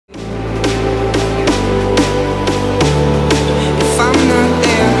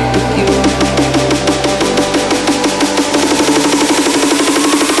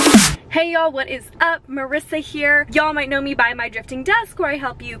is up? Marissa here. Y'all might know me by my drifting desk where I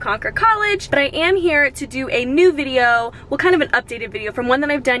help you conquer college, but I am here to do a new video, well, kind of an updated video from one that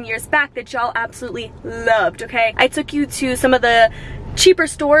I've done years back that y'all absolutely loved, okay? I took you to some of the cheaper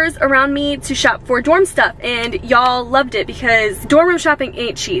stores around me to shop for dorm stuff, and y'all loved it because dorm room shopping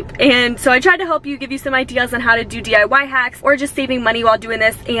ain't cheap. And so I tried to help you, give you some ideas on how to do DIY hacks or just saving money while doing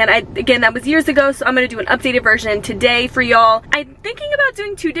this. And again, that was years ago, so I'm gonna do an updated version today for y'all. I'm thinking about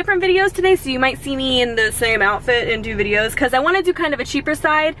doing 2 different videos today, so you might see me in the same outfit and do videos because I want to do kind of a cheaper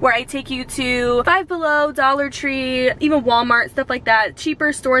side where I take you to Five Below, Dollar Tree, even Walmart, stuff like that,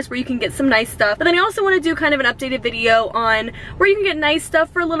 cheaper stores where you can get some nice stuff. But then I also want to do kind of an updated video on where you can get nice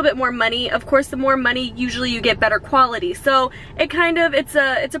stuff for a little bit more money. Of course, the more money, usually you get better quality. So it's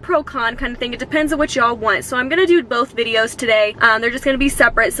a pro-con kind of thing. It depends on what y'all want. So I'm gonna do both videos today. They're just gonna be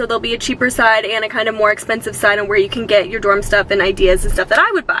separate, so there'll be a cheaper side and a kind of more expensive side on where you can get your dorm stuff and ideas and stuff that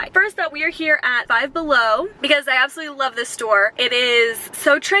I would buy. First up, we are here at Five Below because I absolutely love this store. It is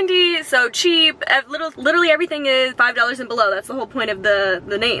so trendy, so cheap. Literally everything is $5 and below. That's the whole point of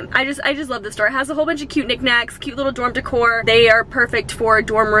the name. I just love this store. It has a whole bunch of cute knickknacks, cute little dorm decor. They are perfect for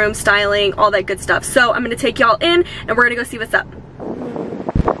dorm room styling, all that good stuff. So I'm gonna take y'all in and we're gonna go see what's up.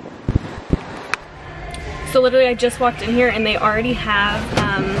 So literally I just walked in here and they already have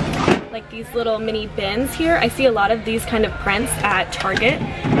like these little mini bins here. I see a lot of these kind of prints at Target,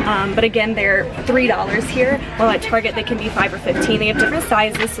 but again, they're $3 here, while at Target they can be $5 or $15. They have different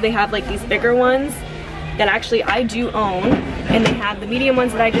sizes, so they have like these bigger ones that actually I do own, and they have the medium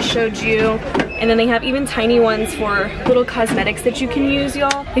ones that I just showed you, and then they have even tiny ones for little cosmetics that you can use,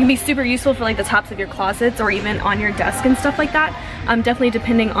 y'all. They can be super useful for like the tops of your closets or even on your desk and stuff like that. Definitely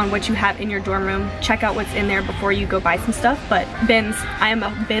depending on what you have in your dorm room. Check out what's in there before you go buy some stuff, but bins, I am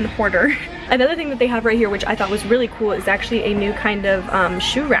a bin hoarder. Another thing that they have right here, which I thought was really cool, is actually a new kind of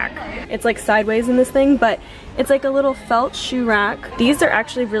shoe rack. It's like sideways in this thing, but it's like a little felt shoe rack. These are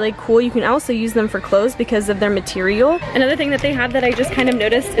actually really cool. You can also use them for clothes because of their material. Another thing that they have that I just kind of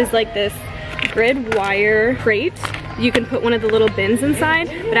noticed is like this grid wire crate. You can put one of the little bins inside,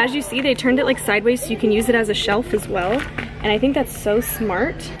 but as you see, they turned it like sideways so you can use it as a shelf as well. And I think that's so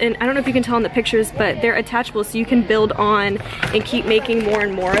smart. And I don't know if you can tell in the pictures, but they're attachable so you can build on and keep making more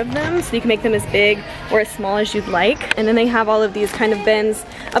and more of them. So you can make them as big or as small as you'd like. And then they have all of these kind of bins.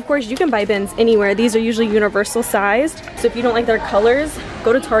 Of course, you can buy bins anywhere. These are usually universal sized. So if you don't like their colors,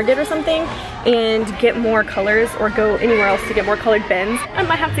 go to Target or something and get more colors, or go anywhere else to get more colored bins. I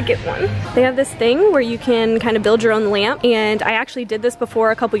might have to get one. They have this thing where you can kind of build your own lamp, and I actually did this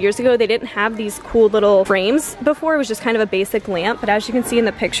before a couple years ago. They didn't have these cool little frames before. It was just kind of a basic lamp, but as you can see in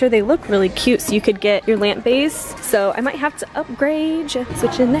the picture, they look really cute. So you could get your lamp base. So I might have to upgrade.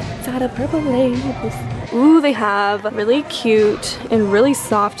 Switching next out of purple labels. Ooh, they have really cute and really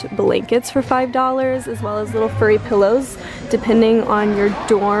soft blankets for $5, as well as little furry pillows depending on your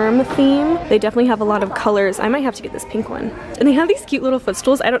dorm theme. They definitely have a lot of colors. I might have to get this pink one. And they have these cute little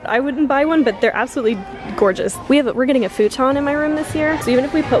footstools. I wouldn't buy one, but they're absolutely gorgeous. We're getting a futon in my room this year. So even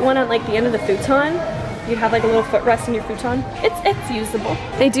if we put one on like the end of the futon, you'd have like a little footrest in your futon. It's usable.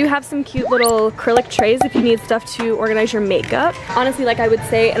 They do have some cute little acrylic trays if you need stuff to organize your makeup. Honestly, like I would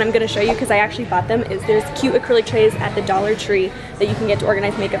say, and I'm gonna show you because I actually bought them, is there's cute acrylic trays at the Dollar Tree that you can get to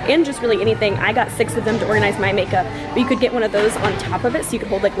organize makeup and just really anything. I got 6 of them to organize my makeup, but you could get one of those on top of it so you could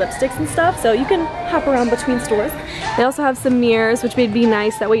hold like lipsticks and stuff, so you can hop around between stores. They also have some mirrors, which would be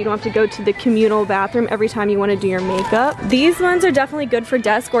nice. That way you don't have to go to the communal bathroom every time you want to do your makeup. These ones are definitely good for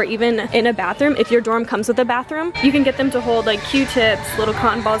desk or even in a bathroom. If your dorm comes with a bathroom, you can get them to hold like Q-tips, little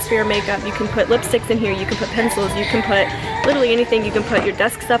cotton balls for your makeup. You can put lipsticks in here, you can put pencils, you can put literally anything. You can put your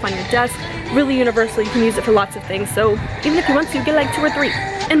desk stuff on your desk. Really universal, you can use it for lots of things. So even if you want to, get like 2 or 3.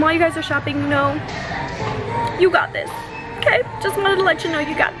 And while you guys are shopping, you know, you got this. Okay, just wanted to let you know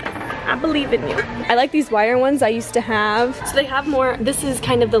you got this. I believe in you. I like these wire ones I used to have. So they have more, this is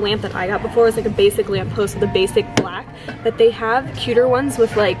kind of the lamp that I got before. It was like a basic lamp post with a basic black, but they have cuter ones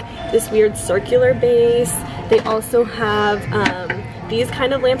with like this weird circular base. They also have these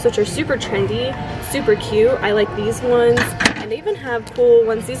kind of lamps, which are super trendy, super cute. I like these ones. And they even have cool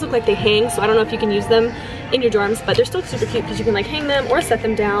ones. These look like they hang, so I don't know if you can use them in your dorms, but they're still super cute because you can like hang them or set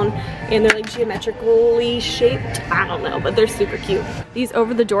them down, and they're like geometrically shaped. I don't know, but they're super cute. These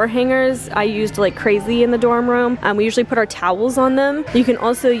over-the-door hangers I used like crazy in the dorm room. We usually put our towels on them. You can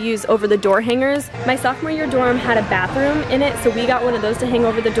also use over-the-door hangers. My sophomore year dorm had a bathroom in it, so we got one of those to hang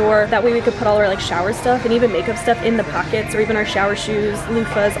over the door. That way we could put all our like shower stuff and even makeup stuff in the pockets, or even our shower shoes,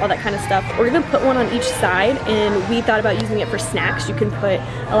 loofahs, all that kind of stuff. Or even put one on each side, and we thought about using it for snacks. You can put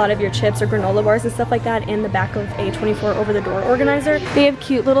a lot of your chips or granola bars and stuff like that in the back of a 24 over-the-door organizer. They have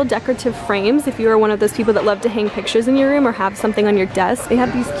cute little decorative frames if you are one of those people that love to hang pictures in your room or have something on your desk. They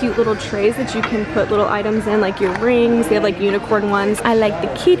have these cute little trays that you can put little items in, like your rings. They have like unicorn ones. I like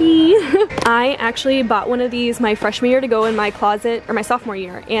the kitty. I actually bought one of these my freshman year to go in my closet, or my sophomore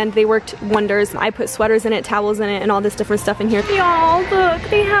year, and they worked wonders. I put sweaters in it, towels in it, and all this different stuff in here. Y'all, look,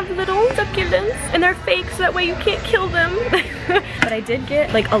 they have little succulents, and they're fake so that way you can't kill them. But I did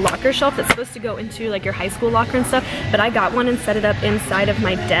get like a locker shelf that's supposed to go into like your high school locker and stuff, but I got one and set it up inside of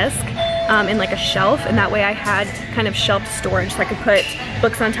my desk in like a shelf, and that way I had kind of shelved storage, so I could put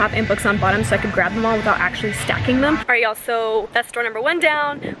books on top and books on bottom, so I could grab them all without actually stacking them. All right, y'all, so that's store number 1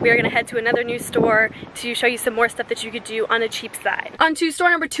 down. We are gonna head to another new store to show you some more stuff that you could do on the cheap side. On to store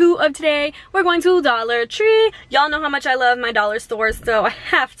number 2 of today. We're going to Dollar Tree. Y'all know how much I love my dollar stores, so I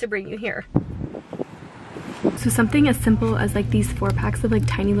have to bring you here. So something as simple as like these 4-packs of like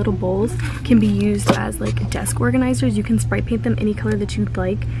tiny little bowls can be used as like desk organizers. You can spray paint them any color that you'd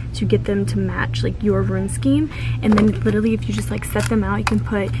like to get them to match like your room scheme. And then literally if you just like set them out, you can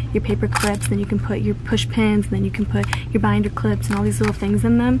put your paper clips, then you can put your push pins, and then you can put your binder clips and all these little things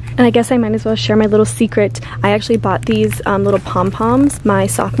in them. And I guess I might as well share my little secret. I actually bought these little pom-poms my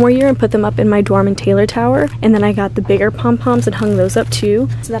sophomore year and put them up in my dorm in Taylor Tower. And then I got the bigger pom-poms and hung those up too,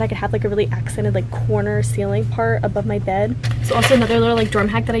 so that I could have like a really accented like corner ceiling part above my bed. So also another little like dorm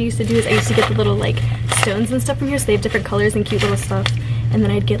hack that I used to do is I used to get the little like stones and stuff from here, so they have different colors and cute little stuff. And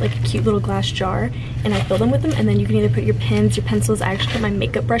then I'd get like a cute little glass jar and I fill them with them, and then you can either put your pens, your pencils. I actually put my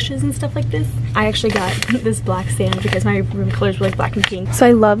makeup brushes and stuff like this. I actually got this black sand because my room colors were like black and pink. So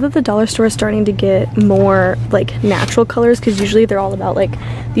I love that the dollar store is starting to get more like natural colors, because usually they're all about like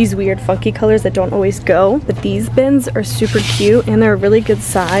these weird funky colors that don't always go. But these bins are super cute and they're a really good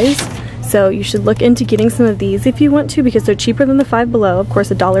size. So you should look into getting some of these if you want to, because they're cheaper than the Five Below. Of course,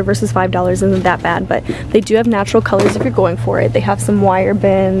 $1 versus $5 isn't that bad, but they do have natural colors if you're going for it. They have some wire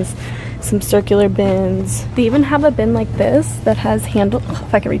bins, some circular bins. They even have a bin like this that has handles,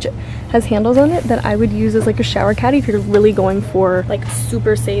 if I can reach it, has handles on it that I would use as like a shower caddy if you're really going for like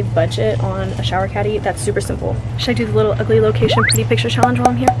super save budget on a shower caddy. That's super simple. Should I do the little ugly location pretty picture challenge while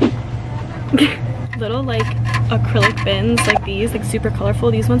I'm here? Little like acrylic bins like these, like super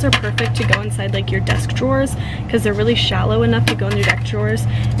colorful. These ones are perfect to go inside like your desk drawers because they're really shallow enough to go in your desk drawers,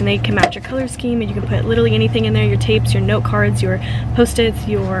 and they can match your color scheme, and you can put literally anything in there, your tapes, your note cards, your post-its,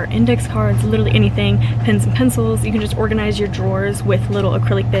 your index cards, literally anything, pens and pencils. You can just organize your drawers with little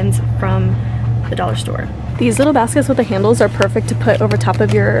acrylic bins from the dollar store. These little baskets with the handles are perfect to put over top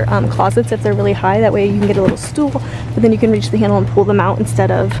of your closets if they're really high. That way you can get a little stool, but then you can reach the handle and pull them out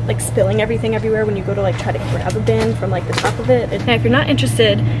instead of like spilling everything everywhere when you go to like try to grab a bin from like the top of it. Now if you're not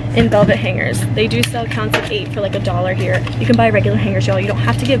interested in velvet hangers, they do sell counts of 8 for like $1 here. You can buy regular hangers, y'all. You don't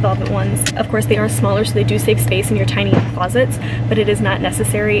have to get velvet ones. Of course they are smaller, so they do save space in your tiny closets, but it is not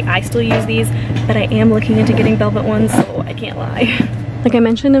necessary. I still use these, but I am looking into getting velvet ones, so I can't lie. Like I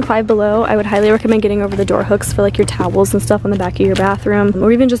mentioned in Five Below, I would highly recommend getting over the door hooks for like your towels and stuff on the back of your bathroom,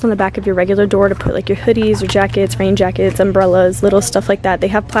 or even just on the back of your regular door to put like your hoodies or jackets, rain jackets, umbrellas, little stuff like that. They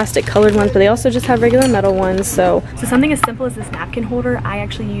have plastic colored ones, but they also just have regular metal ones. So something as simple as this napkin holder I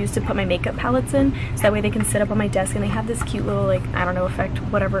actually use to put my makeup palettes in, so that way they can sit up on my desk, and they have this cute little like, I don't know, effect,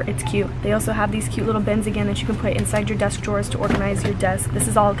 whatever, it's cute. They also have these cute little bins again that you can put inside your desk drawers to organize your desk. This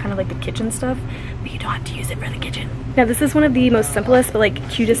is all kind of like the kitchen stuff, but you don't have to use it for the kitchen. Now this is one of the most simplest but like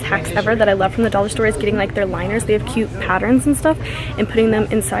cutest hacks ever that I love from the dollar store, is getting like their liners. They have cute patterns and stuff, and putting them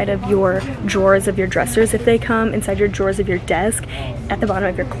inside of your drawers of your dressers if they come, inside your drawers of your desk, at the bottom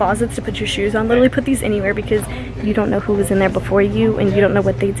of your closets to put your shoes on. Literally put these anywhere because you don't know who was in there before you, and you don't know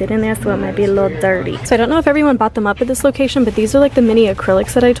what they did in there, so it might be a little dirty. So I don't know if everyone bought them up at this location, but these are like the mini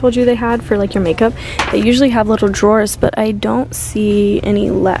acrylics that I told you they had for like your makeup. They usually have little drawers, but I don't see any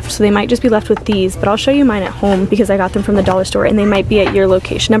left, so they might just be left with these, but I'll show you mine at home because I got them from the dollar store, and they might be at your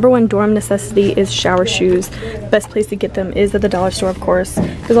location. Number one dorm necessity is shower shoes. The best place to get them is at the dollar store, of course,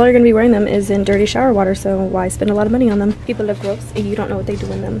 because all you're going to be wearing them is in dirty shower water, so why spend a lot of money on them? People look gross and you don't know what they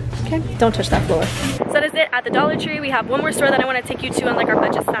do in them. Okay, don't touch that floor. So that is it at the Dollar Tree. We have one more store that I want to take you to on like our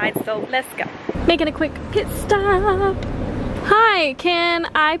budget side, so let's go. Making a quick pit stop. Hi, can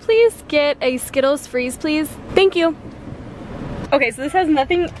I please get a Skittles freeze, please? Thank you. Okay, so this has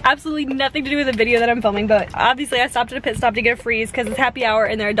absolutely nothing to do with the video that I'm filming, but obviously I stopped at a pit stop to get a freeze because it's happy hour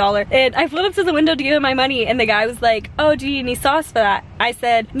and they're $1. And I flew up to the window to give him my money and the guy was like, oh, do you need any sauce for that? I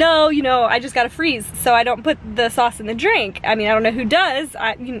said, no, you know, I just got a freeze, so I don't put the sauce in the drink. I mean, I don't know who does.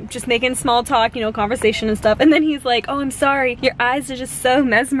 Just making small talk, you know, conversation and stuff. And then he's like, oh, I'm sorry. Your eyes are just so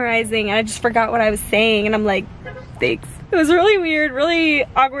mesmerizing. And I just forgot what I was saying. And I'm like, thanks. It was really weird, really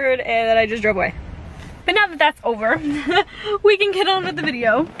awkward, and then I just drove away. But now that that's over, we can get on with the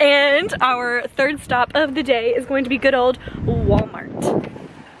video. And our third stop of the day is going to be good old Walmart.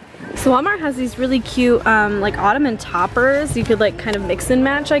 So Walmart has these really cute like ottoman toppers. You could like kind of mix and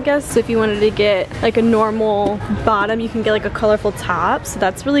match, I guess. So if you wanted to get like a normal bottom, you can get like a colorful top. So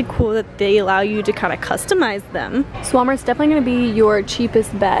that's really cool that they allow you to kind of customize them. So Walmart's definitely gonna be your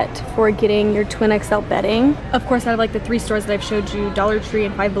cheapest bet for getting your twin XL bedding. Of course, out of like the 3 stores that I've showed you, Dollar Tree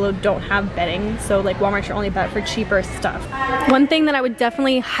and Five Below don't have bedding. So like Walmart's your only bet for cheaper stuff. One thing that I would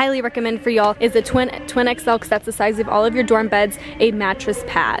definitely highly recommend for y'all is the twin XL, because that's the size of all of your dorm beds, a mattress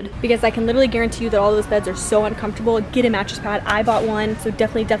pad. Because I can literally guarantee you that all those beds are so uncomfortable. Get a mattress pad. I bought one, so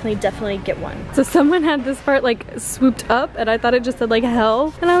definitely get one. So someone had this part like swooped up and I thought it just said like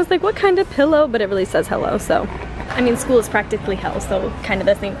hell. And I was like, what kind of pillow? But it really says hello, so. I mean, school is practically hell, so kind of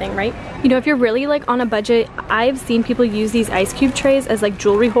the same thing, right? You know, if you're really like on a budget, I've seen people use these ice cube trays as like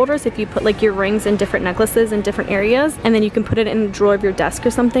jewelry holders. If you put like your rings and different necklaces in different areas, and then you can put it in a drawer of your desk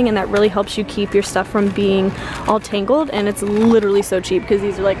or something, and that really helps you keep your stuff from being all tangled. And it's literally so cheap because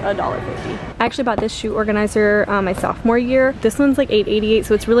these are like $1.50. I actually bought this shoe organizer my sophomore year. This one's like $8.88,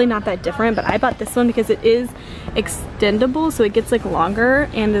 so it's really not that different, but I bought this one because it is extendable, so it gets like longer,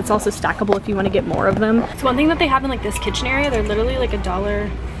 and it's also stackable if you want to get more of them. So one thing that they have in like this kitchen area, they're literally like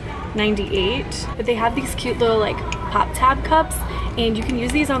 $1.98, but they have these cute little like pop tab cups, and you can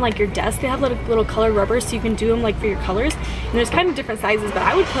use these on like your desk. They have little colored rubbers, so you can do them like for your colors, and there's kind of different sizes, but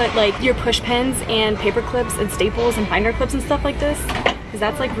I would put like your push pens and paper clips and staples and binder clips and stuff like this, because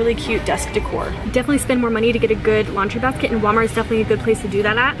that's like really cute desk decor. Definitely spend more money to get a good laundry basket, and Walmart is definitely a good place to do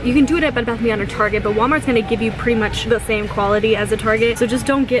that at. You can do it at Bed Bath & Beyond or Target, but Walmart's gonna give you pretty much the same quality as a Target, so just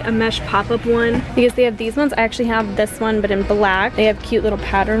don't get a mesh pop-up one, because they have these ones. I actually have this one, but in black. They have cute little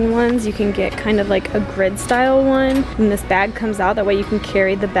pattern ones. You can get kind of like a grid style one, and this bag comes out. That way you can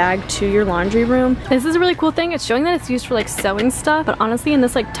carry the bag to your laundry room. This is a really cool thing. It's showing that it's used for like sewing stuff, but honestly in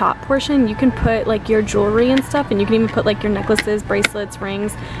this like top portion, you can put like your jewelry and stuff, and you can even put like your necklaces, bracelets,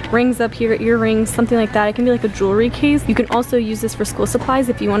 rings up here, earrings, something like that. It can be like a jewelry case. You can also use this for school supplies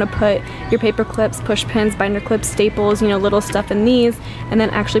if you want to put your paper clips, push pins, binder clips, staples, you know, little stuff in these, and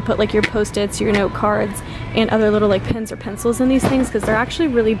then actually put like your post-its, your note cards, and other little like pens or pencils in these things, because they're actually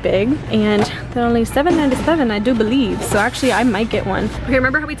really big, and they're only $7.97, I do believe. So actually I might get one. Okay,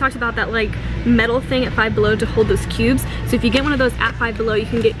 remember how we talked about that like metal thing at Five Below to hold those cubes? So if you get one of those at Five Below, you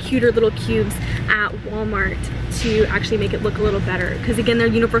can get cuter little cubes at Walmart to actually make it look a little better, because again, they're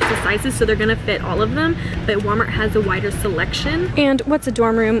universal sizes, so they're gonna fit all of them, but Walmart has a wider selection. And what's a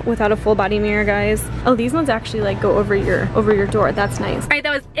dorm room without a full body mirror, guys? Oh, these ones actually like go over your door. That's nice. All right,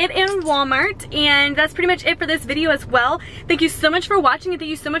 that was it in Walmart, and that's pretty much it for this video as well. Thank you so much for watching, and thank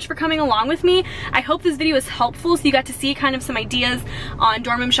you so much for coming along with me. I hope this video is helpful, so you got to see kind of some ideas on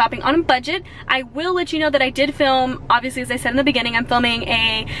dorm room shopping on a budget. I will let you know that I did film, obviously, as I said in the beginning, I'm filming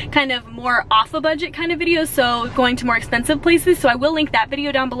a kind of more off a budget kind of video, so going to more expensive places, so I will link that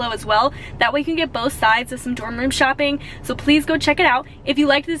video down below as well. That way you can get both sides of some dorm room shopping, so please go check it out. If you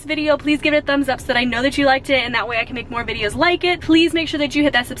liked this video, please give it a thumbs up so that I know that you liked it, and that way I can make more videos like it. Please make sure that you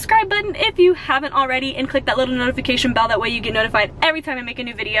hit that subscribe button if you haven't already, and click that little notification bell. That way you get notified every time I make a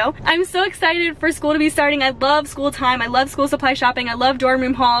new video. I'm so excited for school to be starting. I love school time. I love school supply shopping. I love dorm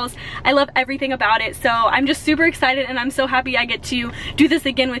room hauls. I love everything about it. So I'm just super excited, and I'm so happy I get to do this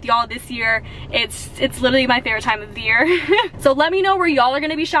again with y'all this year. It's literally my favorite time of the year. So let me know where y'all are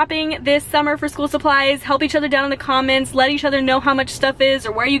gonna be shopping this summer for school supplies. Help each other down in the comments. Let each other know how much stuff is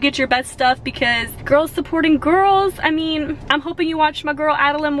or where you get your best stuff, because girls supporting girls. I mean, I'm hoping you watch my girl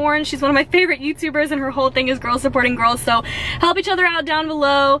Adeline Morin. She's one of my favorite YouTubers, and her whole thing is girls supporting girls. So help each other out down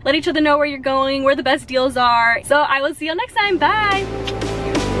below. Let each other know where you're going, where the best deals are. So I will see y'all next time. Bye.